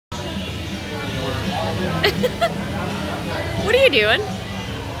What are you doing?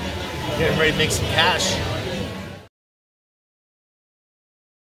 Getting ready to make some cash.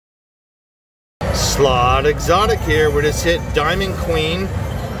 Slot Exotic here. We just hit Diamond Queen.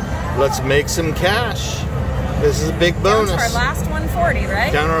 Let's make some cash. This is a big bonus. Down to our last 140,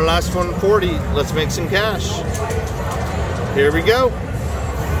 right? Down to our last 140. Let's make some cash. Here we go.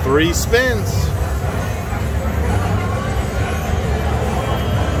 3 spins.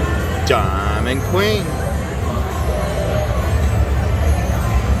 Diamond Queen.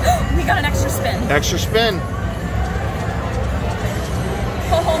 We got an extra spin. Extra spin.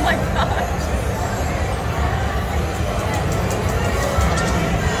 Oh my gosh.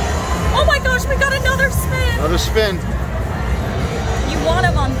 Oh my gosh, we got another spin. Another spin. You want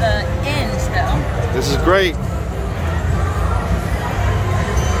them on the end though. This is great.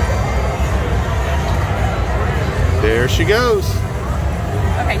 There she goes.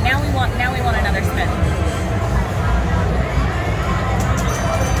 Okay, now we want another spin.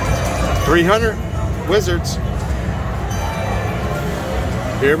 300 Wizards.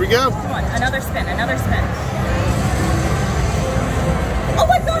 Here we go. Come on, another spin, another spin. Oh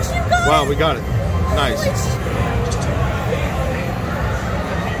my gosh, you got it! Wow, we got it. Nice.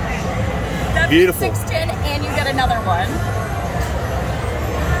 That's Beautiful. 610 and you get another one.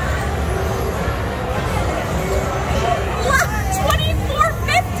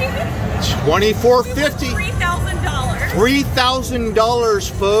 $24.50. $3,000.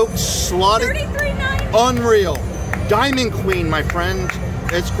 $3,000, folks. Slotted. $33.90. Unreal. Diamond Queen, my friend.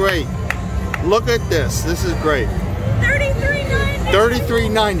 It's great. Look at this. This is great. $33.90.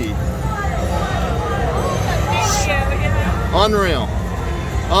 $33.90. Unreal.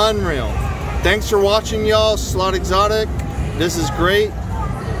 Unreal. Thanks for watching, y'all. Slot Exotic. This is great.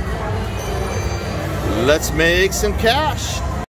 Let's make some cash.